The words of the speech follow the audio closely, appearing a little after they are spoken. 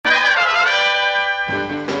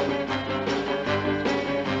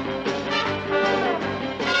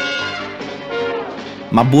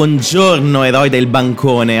Ma buongiorno eroi del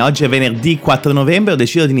bancone, oggi è venerdì 4 novembre, ho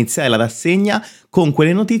deciso di iniziare la rassegna con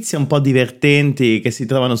quelle notizie un po' divertenti che si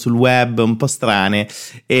trovano sul web, un po' strane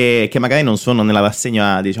e che magari non sono nella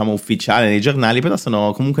rassegna diciamo ufficiale nei giornali, però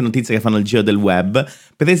sono comunque notizie che fanno il giro del web.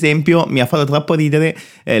 Per esempio mi ha fatto troppo ridere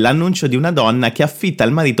l'annuncio di una donna che affitta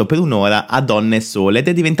il marito per un'ora a donne sole ed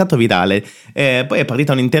è diventato virale. Poi è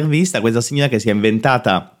partita un'intervista a questa signora che si è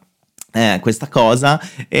inventata questa cosa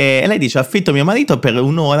e lei dice: affitto mio marito per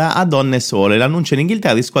un'ora a donne sole. L'annuncio in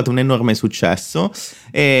Inghilterra riscuote un enorme successo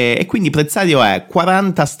e quindi il prezzario è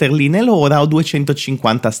 40 sterline l'ora o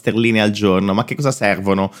 250 sterline al giorno. Ma che cosa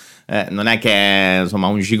servono? Non è che è insomma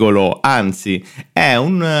un gigolò, anzi è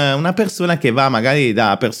una persona che va magari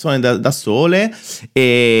da persone da sole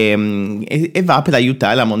e va per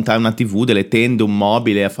aiutarle a montare una TV, delle tende, un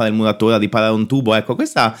mobile, a fare il muratore, a riparare un tubo. Ecco,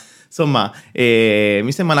 questa insomma,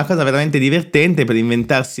 mi sembra una cosa veramente divertente per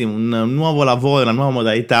inventarsi un nuovo lavoro, una nuova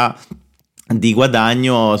modalità di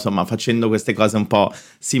guadagno, insomma, facendo queste cose un po'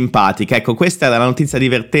 simpatiche. Ecco, questa era la notizia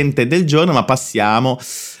divertente del giorno, ma passiamo,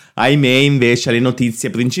 ahimè, invece alle notizie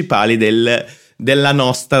principali della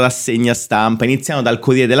nostra rassegna stampa. Iniziamo dal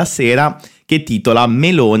Corriere della Sera, che titola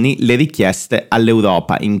Meloni le richieste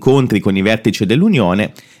all'Europa, incontri con i vertici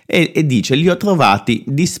dell'Unione e dice li ho trovati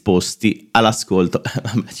disposti all'ascolto.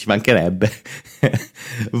 Ci mancherebbe.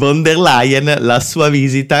 Von der Leyen, la sua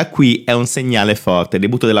visita qui è un segnale forte,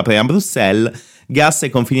 debutto della Premier a Bruxelles, gas e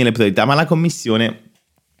confini le priorità, ma la Commissione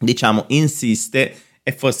diciamo insiste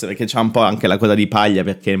e forse perché c'ha un po' anche la coda di paglia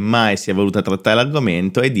perché mai si è voluta trattare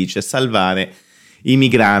l'argomento e dice salvare i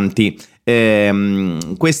migranti.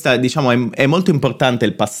 Questa diciamo è molto importante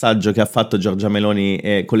il passaggio che ha fatto Giorgia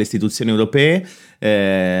Meloni con le istituzioni europee.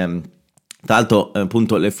 Tra l'altro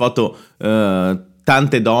appunto le foto,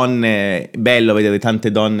 tante donne, bello vedere tante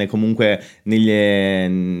donne comunque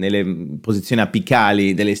nelle posizioni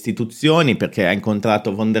apicali delle istituzioni, perché ha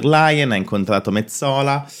incontrato von der Leyen, ha incontrato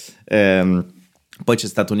Metsola, poi c'è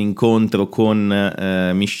stato un incontro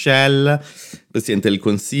con Michel, Presidente del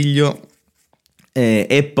Consiglio,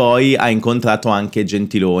 e poi ha incontrato anche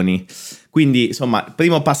Gentiloni. Quindi insomma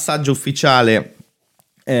primo passaggio ufficiale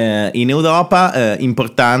in Europa,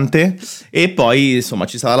 importante, e poi insomma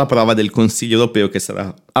ci sarà la prova del Consiglio Europeo che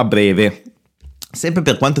sarà a breve. Sempre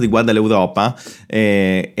per quanto riguarda l'Europa,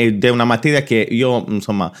 ed è una materia che io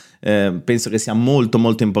insomma penso che sia molto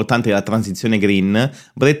molto importante, la transizione green.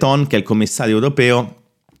 Breton, che è il commissario europeo,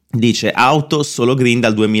 dice auto solo green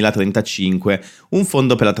dal 2035, un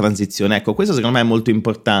fondo per la transizione. Ecco, questo secondo me è molto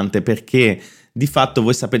importante perché di fatto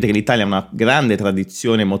voi sapete che l'Italia ha una grande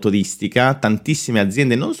tradizione motoristica, tantissime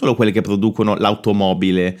aziende, non solo quelle che producono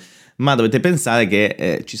l'automobile, ma dovete pensare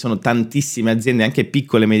che ci sono tantissime aziende, anche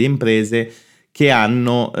piccole e medie imprese, che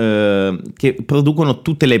producono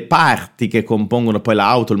tutte le parti che compongono poi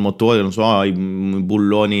l'auto, il motore, non so, i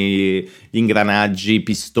bulloni, gli ingranaggi, i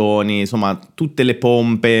pistoni, insomma tutte le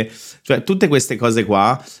pompe, cioè tutte queste cose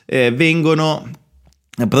qua vengono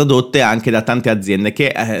prodotte anche da tante aziende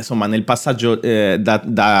che insomma nel passaggio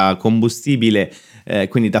da combustibile,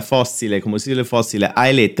 quindi da combustibile fossile a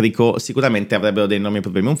elettrico, sicuramente avrebbero dei enormi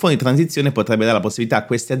problemi. Un fondo di transizione potrebbe dare la possibilità a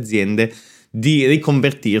queste aziende di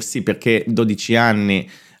riconvertirsi, perché 12 anni,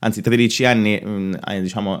 anzi 13 anni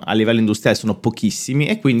diciamo a livello industriale sono pochissimi,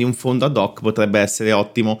 e quindi un fondo ad hoc potrebbe essere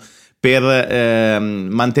ottimo per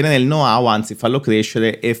mantenere il know-how, anzi farlo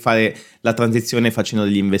crescere e fare la transizione facendo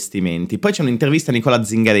degli investimenti. Poi c'è un'intervista a Nicola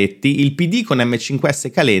Zingaretti, il PD con M5S e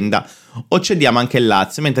Calenda o cediamo anche il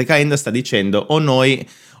Lazio, mentre Calenda sta dicendo o noi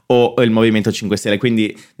o il Movimento 5 Stelle,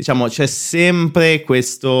 quindi diciamo c'è sempre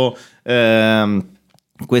questo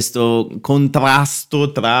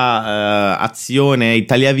contrasto tra Azione,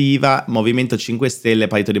 Italia Viva, Movimento 5 Stelle e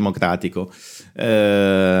Partito Democratico.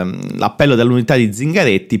 L'appello dell'unità di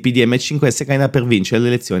Zingaretti, PDM 5S candidato per vincere le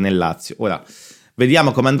elezioni nel Lazio. Ora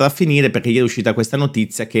vediamo come andrà a finire, perché ieri è uscita questa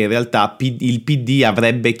notizia che in realtà il PD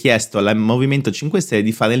avrebbe chiesto al Movimento 5 Stelle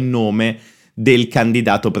di fare il nome del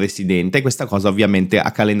candidato presidente, e questa cosa ovviamente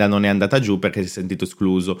a Calenda non è andata giù perché si è sentito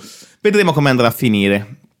escluso. Vedremo come andrà a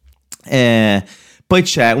finire. Poi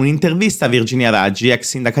c'è un'intervista a Virginia Raggi, ex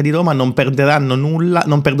sindaca di Roma, non perdoneranno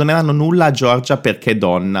nulla a Giorgia perché è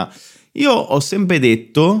donna. Io ho sempre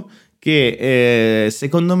detto che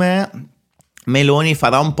secondo me Meloni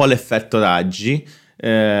farà un po' l'effetto Raggi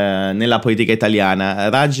nella politica italiana.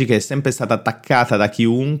 Raggi che è sempre stata attaccata da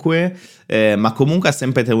chiunque, ma comunque ha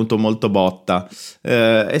sempre tenuto molto botta,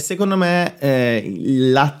 e secondo me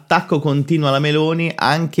l'attacco continuo alla Meloni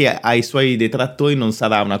anche ai suoi detrattori non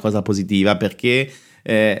sarà una cosa positiva, perché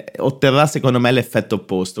otterrà secondo me l'effetto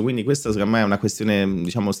opposto. Quindi questa secondo me è una questione,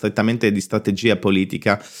 diciamo, strettamente di strategia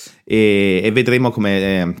politica, e vedremo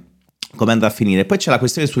come andrà a finire. Poi c'è la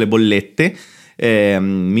questione sulle bollette,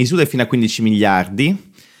 misure fino a 15 miliardi.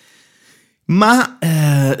 Ma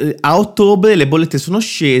a ottobre le bollette sono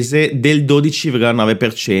scese del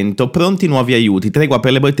 12,9%, pronti nuovi aiuti, tregua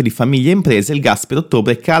per le bollette di famiglie e imprese, il gas per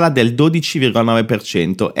ottobre cala del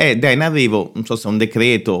 12,9% ed è in arrivo, non so se è un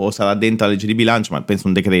decreto o sarà dentro la legge di bilancio, ma penso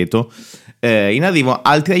un decreto, in arrivo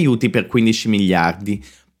altri aiuti per 15 miliardi.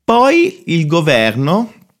 Poi il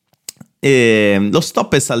governo, lo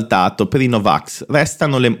stop è saltato per i Novax,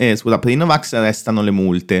 per i Novax restano le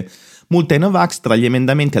multe. Multa ai Novax, tra gli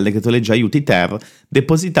emendamenti al decreto legge aiuti ter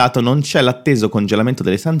depositato non c'è l'atteso congelamento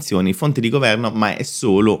delle sanzioni, fonti di governo, ma è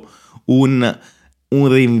solo un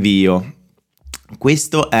rinvio.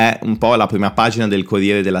 Questo è un po' la prima pagina del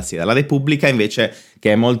Corriere della Sera. La Repubblica invece,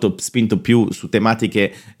 che è molto spinto più su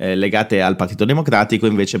tematiche legate al Partito Democratico,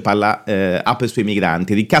 invece apre sui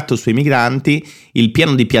migranti, ricatto sui migranti, il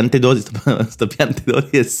piano di Piantedosi. Sto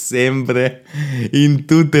Piantedosi è sempre in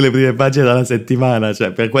tutte le prime pagine della settimana,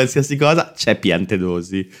 cioè per qualsiasi cosa c'è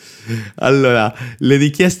Piantedosi. Allora, le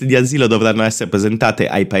richieste di asilo dovranno essere presentate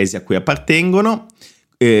ai paesi a cui appartengono,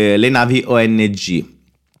 le navi ONG.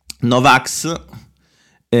 Novax,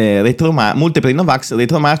 multe per i Novax,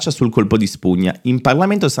 retromarcia sul colpo di spugna. In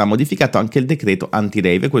Parlamento sarà modificato anche il decreto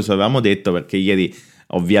anti-rave, questo avevamo detto perché ieri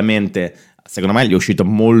ovviamente secondo me gli è uscito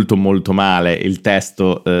molto molto male il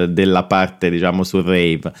testo della parte, diciamo, sul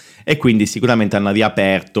rave, e quindi sicuramente hanno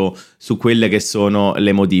riaperto su quelle che sono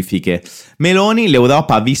le modifiche. Meloni,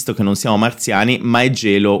 l'Europa ha visto che non siamo marziani ma è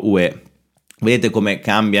gelo UE. Vedete come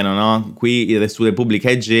cambiano, no? Qui su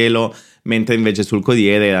Repubblica è gelo, mentre invece sul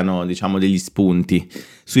Corriere erano, diciamo, degli spunti.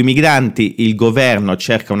 Sui migranti il governo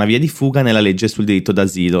cerca una via di fuga nella legge sul diritto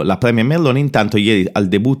d'asilo. La premier Meloni intanto ieri al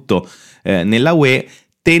debutto nella UE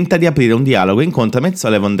tenta di aprire un dialogo, incontra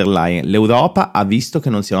Metsola e von der Leyen. L'Europa ha visto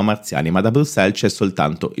che non siamo marziani, ma da Bruxelles c'è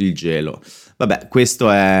soltanto il gelo. Vabbè,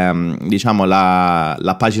 questo è, diciamo,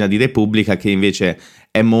 la pagina di Repubblica, che invece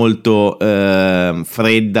è molto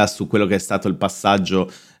fredda su quello che è stato il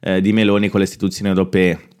passaggio di Meloni con le istituzioni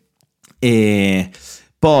europee. E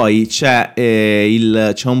poi c'è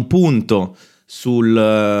un punto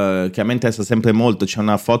che a me interessa sempre molto. C'è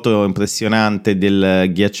una foto impressionante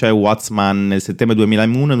del ghiacciaio Watzmann nel settembre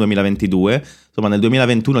 2001 e 2022. Insomma, nel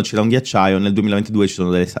 2021 c'era un ghiacciaio, nel 2022 ci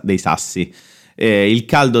sono dei sassi. Il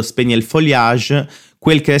caldo spegne il foliage,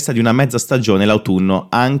 quel che resta di una mezza stagione, l'autunno,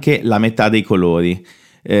 anche la metà dei colori.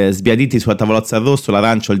 Sbiaditi sulla tavolozza il rosso,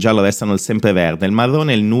 l'arancio, il giallo restano il sempreverde, il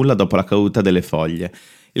marrone e il nulla dopo la caduta delle foglie.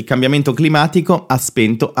 Il cambiamento climatico ha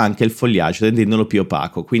spento anche il foliage, rendendolo più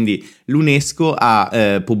opaco. Quindi l'UNESCO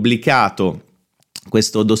ha pubblicato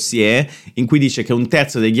questo dossier in cui dice che un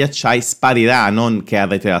terzo dei ghiacciai sparirà, non che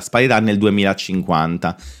arretrerà, sparirà nel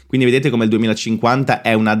 2050. Quindi vedete come il 2050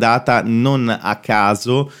 è una data non a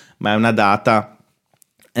caso, ma è una data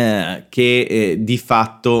che di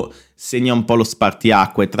fatto segna un po' lo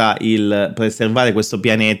spartiacque tra il preservare questo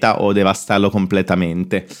pianeta o devastarlo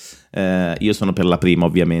completamente. Io sono per la prima,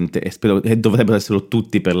 ovviamente, e spero che dovrebbero essere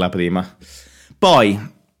tutti per la prima. Poi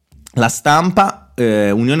la Stampa,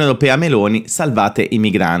 Unione Europea Meloni, salvate i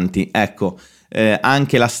migranti. Ecco,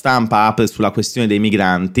 anche la Stampa apre sulla questione dei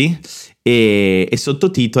migranti e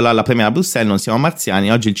sottotitola: la Premier a Bruxelles, non siamo marziani,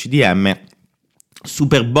 oggi il CDM,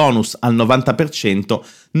 super bonus al 90%,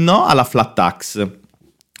 no alla flat tax.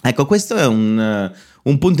 Ecco, questo è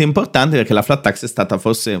un punto importante, perché la flat tax è stata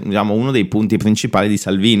forse, diciamo, uno dei punti principali di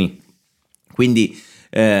Salvini. Quindi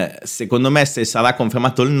secondo me, se sarà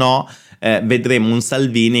confermato il no, vedremo un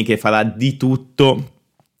Salvini che farà di tutto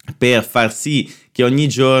per far sì che ogni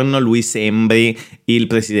giorno lui sembri il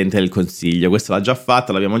Presidente del Consiglio. Questo l'ha già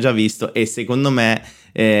fatto, l'abbiamo già visto, e secondo me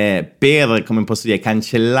per, come posso dire,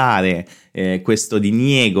 cancellare questo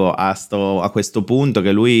diniego a questo punto,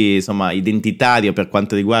 che lui, insomma, identitario per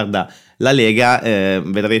quanto riguarda la Lega,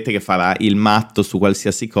 vedrete che farà il matto su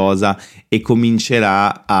qualsiasi cosa e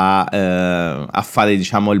comincerà a fare,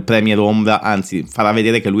 diciamo, il premier ombra, anzi farà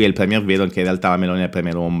vedere che lui è il premier vero, che in realtà la Meloni è il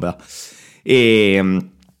premier ombra. E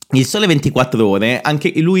il Sole 24 Ore,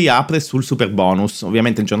 anche lui apre sul super bonus,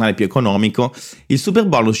 ovviamente il giornale più economico. Il super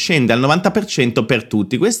bonus scende al 90% per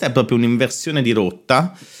tutti. Questa è proprio un'inversione di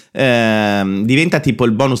rotta, diventa tipo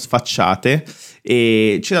il bonus facciate,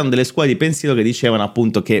 e c'erano delle scuole di pensiero che dicevano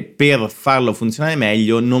appunto che per farlo funzionare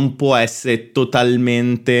meglio non può essere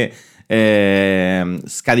totalmente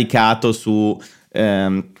scaricato su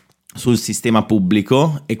sul sistema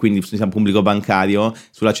pubblico e quindi sul sistema pubblico bancario,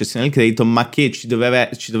 sulla cessione del credito, ma che ci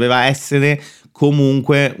doveva essere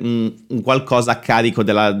comunque un qualcosa a carico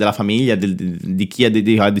della famiglia, di chi ha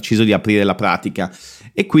deciso di aprire la pratica.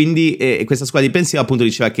 E quindi questa scuola di pensiero appunto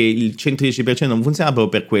diceva che il 110% non funzionava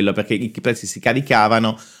proprio per quello, perché i prezzi si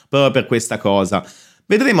caricavano proprio per questa cosa.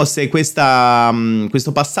 Vedremo se questo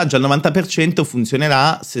passaggio al 90%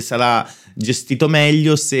 funzionerà, se sarà gestito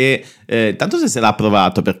meglio, tanto se sarà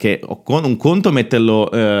approvato, perché un conto metterlo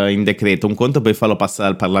in decreto, un conto poi farlo passare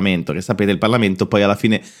al Parlamento, che sapete il Parlamento poi alla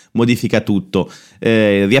fine modifica tutto.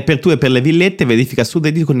 Riaperture per le villette, verifica sul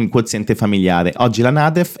reddito con il quoziente familiare. Oggi la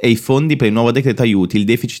NADEF e i fondi per il nuovo decreto aiuti, il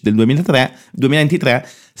deficit del 2023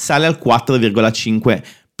 sale al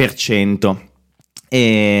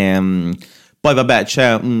 4,5%. Poi vabbè,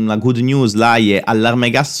 c'è una good news, l'AIE,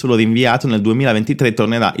 allarme gas solo rinviato, nel 2023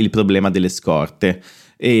 tornerà il problema delle scorte.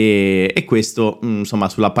 E questo insomma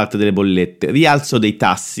sulla parte delle bollette. Rialzo dei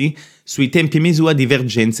tassi, sui tempi e misura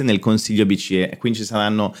divergenze nel Consiglio BCE. Quindi ci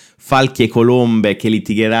saranno falchi e colombe che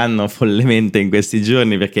litigheranno follemente in questi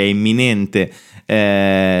giorni, perché è imminente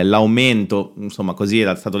l'aumento, insomma così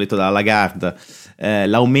era stato detto dalla Lagarde,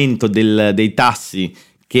 l'aumento dei tassi,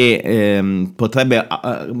 che potrebbe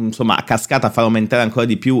insomma a cascata far aumentare ancora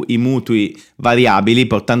di più i mutui variabili,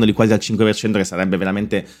 portandoli quasi al 5%, che sarebbe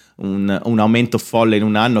veramente un aumento folle in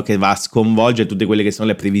un anno, che va a sconvolgere tutte quelle che sono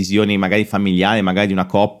le previsioni magari familiari, magari di una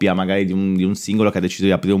coppia, magari di un singolo che ha deciso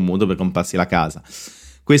di aprire un mutuo per comprarsi la casa.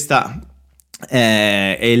 Questa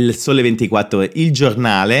è il Sole 24 Ore. Il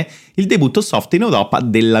Giornale: il debutto soft in Europa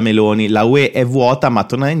della Meloni, la UE è vuota ma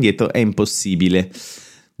tornare indietro è impossibile.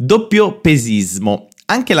 Doppio pesismo.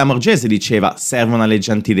 Anche la Morgese diceva serve una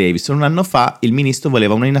legge anti-rave. Solo un anno fa il ministro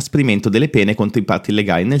voleva un inasprimento delle pene contro i parti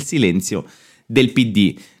illegali nel silenzio del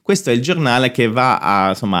PD. Questo è il giornale che va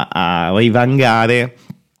a rivangare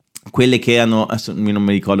quelle che erano, adesso non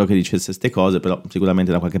mi ricordo che dicesse queste cose, però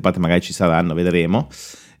sicuramente da qualche parte magari ci saranno, vedremo.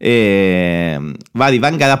 Va a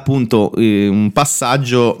rivangare appunto un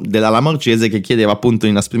passaggio della Lamorgese che chiedeva appunto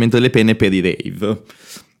l'inasprimento delle pene per i rave.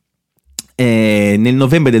 Nel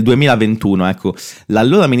novembre del 2021, ecco,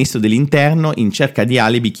 l'allora ministro dell'interno, in cerca di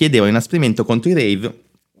alibi, chiedeva un inasprimento contro i rave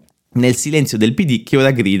nel silenzio del PD che ora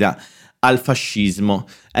grida al fascismo.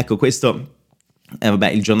 Ecco, questo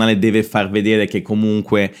il giornale deve far vedere che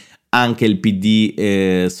comunque anche il PD,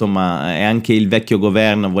 insomma, e anche il vecchio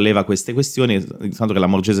governo voleva queste questioni, tanto che la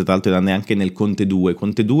Morgese tra l'altro era neanche nel Conte 2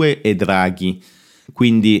 e Draghi,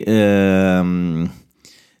 quindi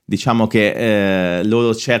diciamo che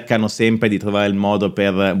loro cercano sempre di trovare il modo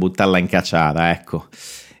per buttarla in caciara, ecco.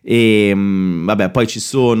 E poi ci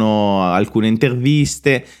sono alcune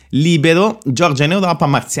interviste. Libero: Giorgia in Europa,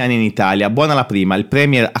 Marziani in Italia, buona la prima, il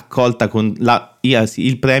premier accolta con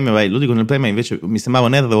il premier, lo dico nel premier, invece mi sembrava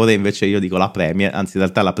un errore, invece io dico la premier, anzi in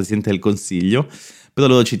realtà la Presidente del Consiglio, però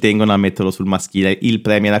loro ci tengono a metterlo sul maschile, il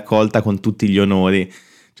premier accolta con tutti gli onori,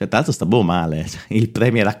 cioè tra l'altro sta male, il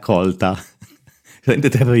premier accolta,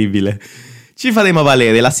 veramente terribile. Ci faremo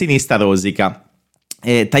valere, la sinistra rosica.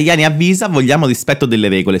 Tajani avvisa: vogliamo rispetto delle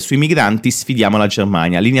regole, sui migranti sfidiamo la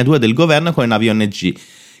Germania, linea 2 del governo con le navi ONG,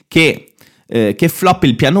 che flop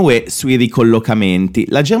il piano UE sui ricollocamenti,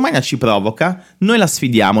 la Germania ci provoca, noi la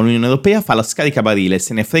sfidiamo, l'Unione Europea fa la scaricabarile,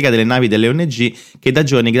 se ne frega delle navi delle ONG che da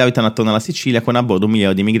giorni gravitano attorno alla Sicilia con a bordo 1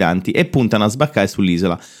 milione di migranti e puntano a sbarcare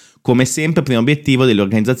sull'isola, come sempre primo obiettivo delle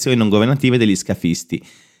organizzazioni non governative e degli scafisti.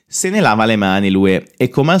 Se ne lava le mani l'UE e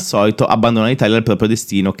come al solito abbandona l'Italia al proprio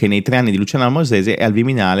destino, che nei 3 anni di Luciano Lamorgese e al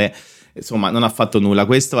Viminale non ha fatto nulla.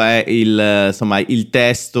 Questo è il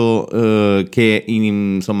testo del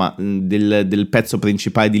pezzo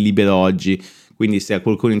principale di Libero Oggi, quindi se a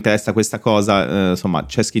qualcuno interessa questa cosa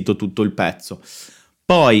c'è scritto tutto il pezzo.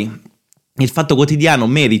 Poi il Fatto Quotidiano: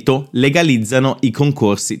 merito, legalizzano i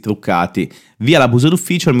concorsi truccati, via l'abuso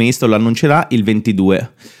d'ufficio, il ministro lo annuncerà il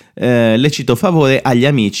 22. Lecito favore agli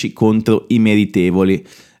amici contro i meritevoli.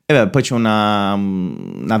 Poi c'è una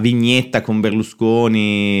vignetta con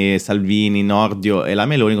Berlusconi, Salvini, Nordio e la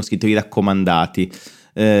Meloni con scritto i raccomandati.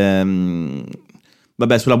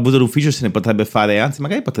 Sull'abuso d'ufficio se ne potrebbe fare, anzi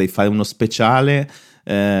magari potrei fare uno speciale,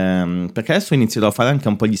 perché adesso inizierò a fare anche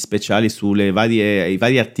un po' gli speciali i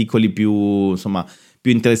vari articoli più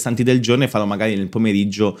interessanti del giorno, e farò magari nel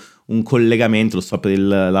pomeriggio un collegamento, lo so, per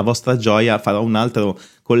la vostra gioia farò un altro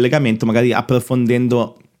collegamento magari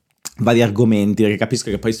approfondendo vari argomenti, perché capisco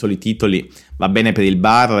che poi solo i titoli va bene per il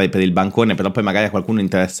bar e per il bancone, però poi magari a qualcuno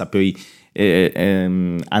interessa poi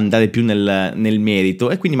andare più nel merito,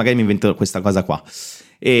 e quindi magari mi invento questa cosa qua.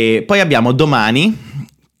 E poi abbiamo Domani,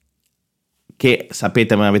 che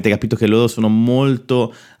sapete, ma avete capito che loro sono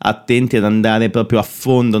molto attenti ad andare proprio a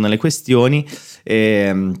fondo nelle questioni.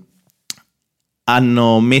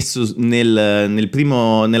 Hanno messo nella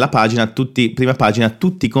prima pagina tutti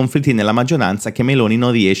i conflitti nella maggioranza che Meloni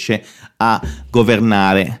non riesce a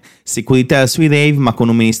governare. Securità sui rave ma con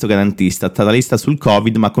un ministro garantista, tratalista sul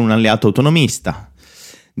Covid ma con un alleato autonomista,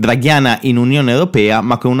 draghiana in Unione Europea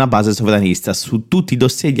ma con una base sovranista. Su tutti i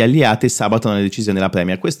dossier gli alleati sabatano le decisioni della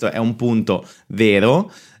Premier. Questo è un punto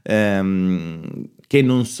vero, che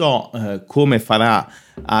non so come farà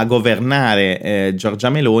a governare Giorgia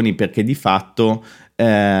Meloni, perché di fatto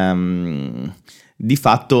è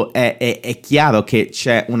chiaro che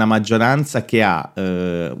c'è una maggioranza che ha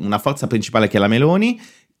una forza principale che è la Meloni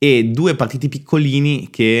e due partiti piccolini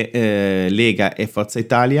che Lega e Forza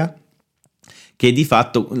Italia, che di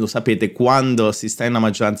fatto, lo sapete, quando si sta in una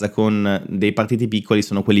maggioranza con dei partiti piccoli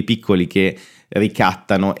sono quelli piccoli che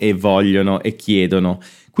ricattano e vogliono e chiedono.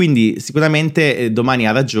 Quindi sicuramente domani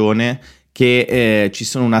ha ragione che ci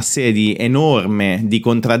sono una serie enorme di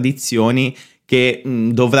contraddizioni che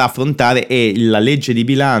dovrà affrontare, e la legge di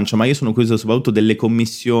bilancio, ma io sono curioso soprattutto delle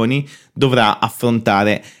commissioni, dovrà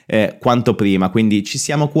affrontare quanto prima. Quindi ci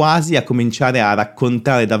siamo quasi a cominciare a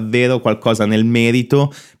raccontare davvero qualcosa nel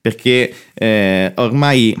merito, perché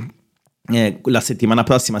ormai la settimana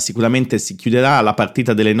prossima sicuramente si chiuderà la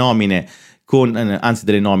partita delle nomine,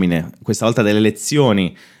 questa volta delle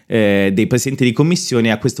elezioni dei presidenti di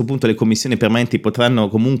commissione. A questo punto le commissioni permanenti potranno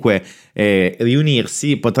comunque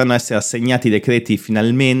riunirsi, potranno essere assegnati i decreti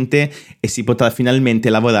finalmente e si potrà finalmente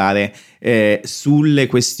lavorare sulle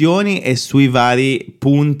questioni e sui vari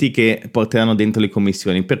punti che porteranno dentro le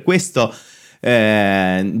commissioni. Per questo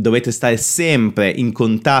dovete stare sempre in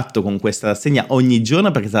contatto con questa rassegna ogni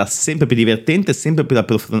giorno, perché sarà sempre più divertente, sempre più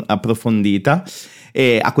approfondita.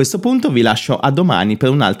 E a questo punto vi lascio a domani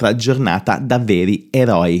per un'altra giornata da veri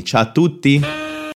eroi. Ciao a tutti!